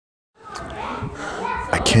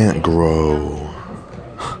I can't grow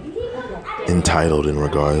entitled in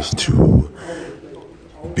regards to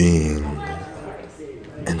being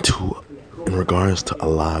in regards to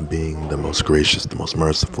Allah being the most gracious, the most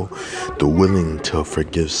merciful, the willing to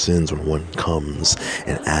forgive sins when one comes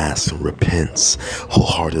and asks and repents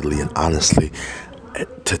wholeheartedly and honestly,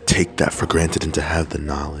 to take that for granted and to have the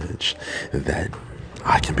knowledge that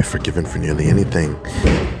I can be forgiven for nearly anything.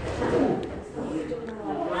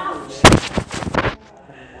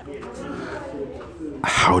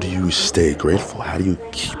 How do you stay grateful? How do you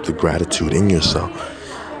keep the gratitude in yourself?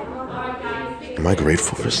 Am I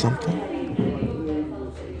grateful for something?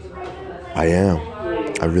 I am.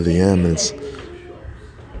 I really am.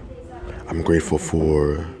 I'm grateful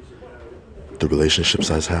for the relationships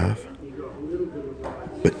I have.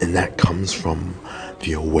 And that comes from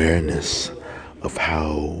the awareness of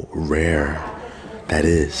how rare that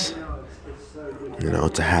is.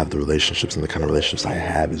 To have the relationships and the kind of relationships I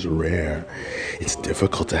have is rare. It's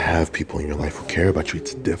difficult to have people in your life who care about you.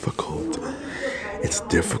 It's difficult. It's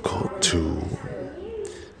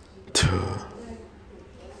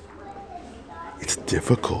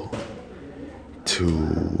difficult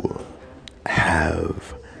to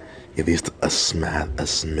have at least a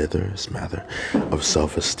smather of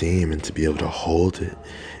self-esteem, and to be able to hold it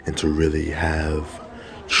and to really have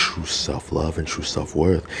true self-love and true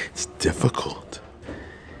self-worth. It's difficult.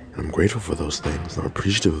 And I'm grateful for those things. I'm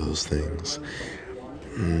appreciative of those things.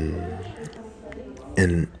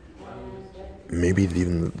 And maybe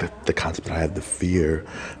even the concept that I have, the fear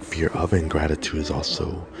of ingratitude, is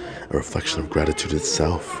also a reflection of gratitude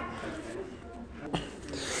itself.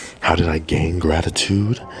 How did I gain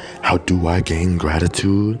gratitude? How do I gain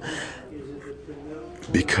gratitude?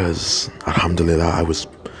 Because, alhamdulillah, I was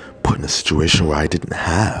put in a situation where I didn't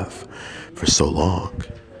have for so long.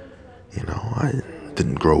 I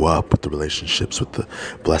didn't grow up with the relationships, with the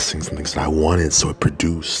blessings and things that I wanted, so it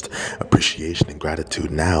produced appreciation and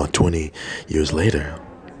gratitude now, 20 years later.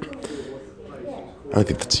 I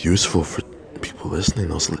think that's useful for people listening.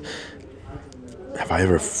 Have I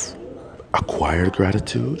ever acquired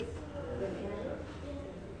gratitude?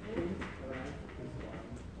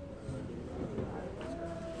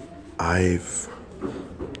 I've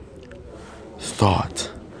thought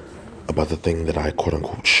about the thing that I quote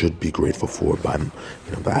unquote should be grateful for, that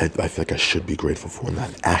I feel like I should be grateful for, and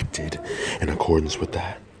I've acted in accordance with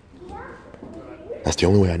that. That's the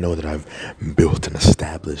only way I know that I've built and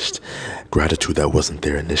established gratitude that wasn't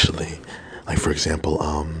there initially. Like, for example,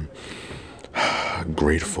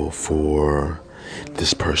 grateful for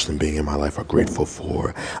this person being in my life, or grateful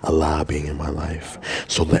for Allah being in my life.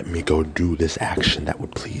 So let me go do this action that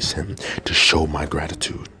would please Him to show my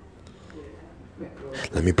gratitude.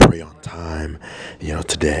 Let me pray on time,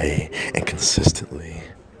 today and consistently,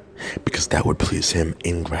 because that would please Him.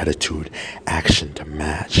 In gratitude, action to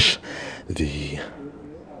match the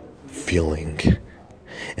feeling,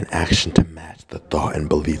 and action to match the thought and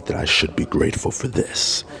belief that I should be grateful for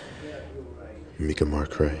this. Mika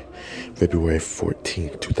Marcray, February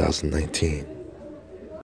 14th, 2019.